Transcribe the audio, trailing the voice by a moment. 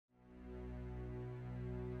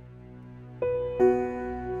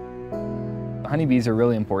Honeybees are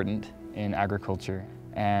really important in agriculture,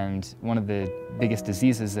 and one of the biggest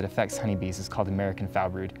diseases that affects honeybees is called American foul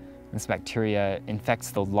brood. This bacteria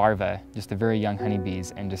infects the larvae, just the very young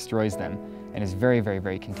honeybees, and destroys them, and is very, very,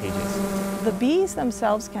 very contagious. The bees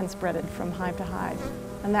themselves can spread it from hive to hive,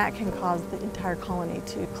 and that can cause the entire colony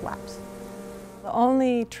to collapse. The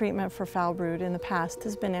only treatment for foul brood in the past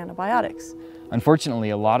has been antibiotics.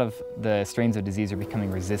 Unfortunately, a lot of the strains of disease are becoming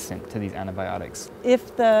resistant to these antibiotics.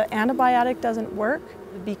 If the antibiotic doesn't work,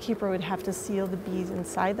 the beekeeper would have to seal the bees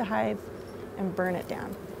inside the hive and burn it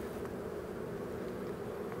down.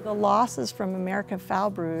 The losses from American foul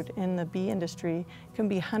brood in the bee industry can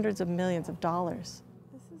be hundreds of millions of dollars.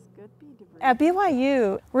 This is good bee debris. At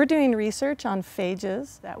BYU, we're doing research on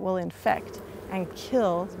phages that will infect and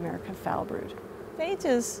kill American foul brood.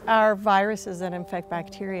 Phages are viruses that infect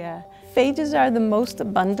bacteria. Phages are the most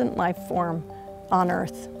abundant life form on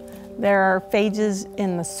Earth. There are phages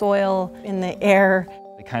in the soil, in the air.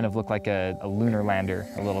 They kind of look like a lunar lander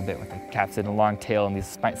a little bit, with a capsid and a long tail and these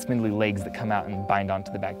spindly legs that come out and bind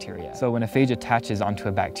onto the bacteria. So when a phage attaches onto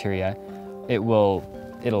a bacteria,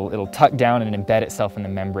 it'll tuck down and embed itself in the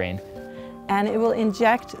membrane. And it will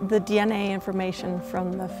inject the DNA information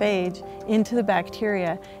from the phage into the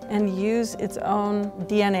bacteria and use its own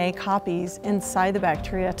DNA copies inside the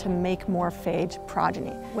bacteria to make more phage progeny.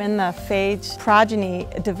 When the phage progeny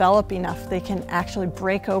develop enough, they can actually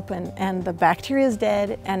break open and the bacteria is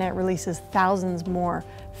dead and it releases thousands more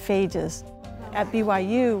phages. At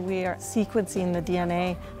BYU, we are sequencing the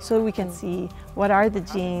DNA so we can see what are the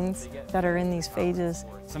genes that are in these phages.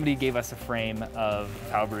 Somebody gave us a frame of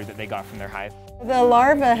foul brood that they got from their hive. The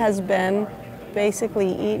larva has been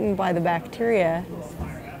basically eaten by the bacteria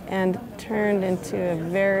and turned into a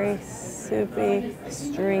very soupy,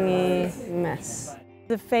 stringy mess.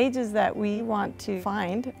 The phages that we want to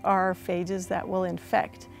find are phages that will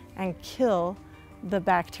infect and kill the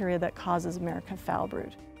bacteria that causes American foul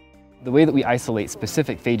brood. The way that we isolate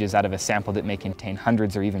specific phages out of a sample that may contain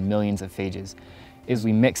hundreds or even millions of phages is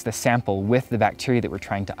we mix the sample with the bacteria that we're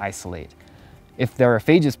trying to isolate. If there are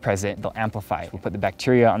phages present, they'll amplify. We'll put the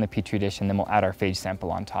bacteria on the petri dish and then we'll add our phage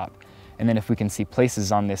sample on top. And then if we can see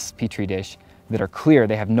places on this petri dish that are clear,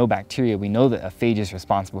 they have no bacteria, we know that a phage is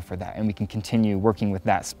responsible for that, and we can continue working with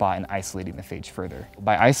that spot and isolating the phage further.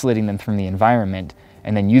 By isolating them from the environment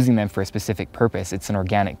and then using them for a specific purpose, it's an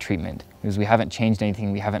organic treatment. Because we haven't changed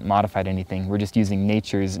anything, we haven't modified anything, we're just using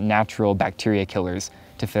nature's natural bacteria killers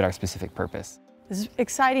to fit our specific purpose. It's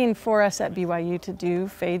exciting for us at BYU to do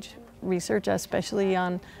phage research, especially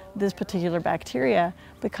on this particular bacteria,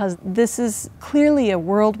 because this is clearly a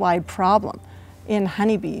worldwide problem in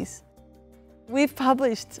honeybees. We've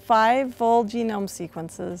published 5 full genome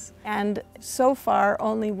sequences, and so far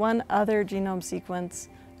only one other genome sequence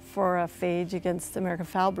for a phage against American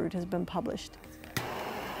foul brood has been published.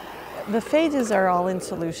 The phages are all in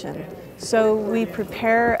solution, so we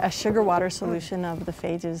prepare a sugar water solution of the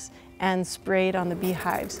phages and spray it on the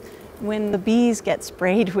beehives. When the bees get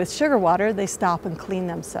sprayed with sugar water, they stop and clean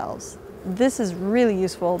themselves. This is really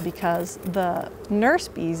useful because the nurse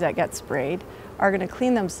bees that get sprayed are going to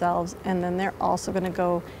clean themselves, and then they're also going to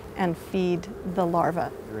go and feed the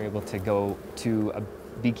larvae. We were able to go to a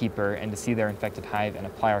beekeeper and to see their infected hive and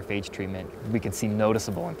apply our phage treatment. We could see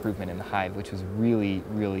noticeable improvement in the hive, which was really,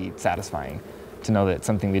 really satisfying to know that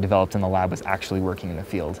something we developed in the lab was actually working in the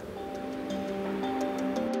field.